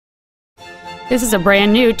This is a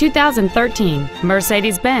brand new 2013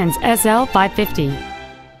 Mercedes-Benz SL550.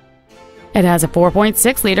 It has a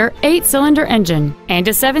 4.6-liter 8-cylinder engine and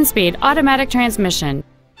a 7-speed automatic transmission.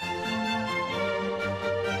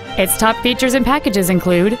 Its top features and packages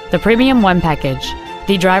include the Premium One package,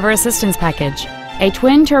 the Driver Assistance Package, a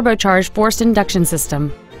twin-turbocharged forced induction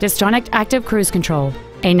system, Distronic Active Cruise Control,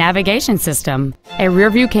 a navigation system, a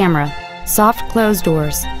rear-view camera, soft closed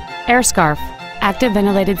doors, air scarf, active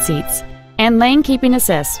ventilated seats, and lane keeping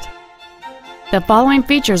assist. The following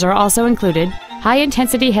features are also included: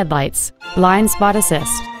 high-intensity headlights, blind spot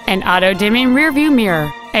assist, an auto-dimming rear-view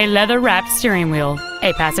mirror, a leather-wrapped steering wheel,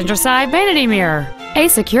 a passenger side vanity mirror, a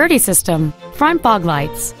security system, front fog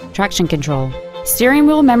lights, traction control, steering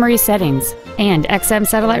wheel memory settings, and XM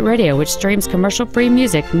satellite radio which streams commercial-free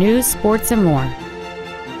music, news, sports, and more.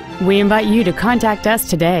 We invite you to contact us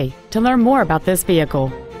today to learn more about this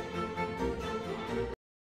vehicle.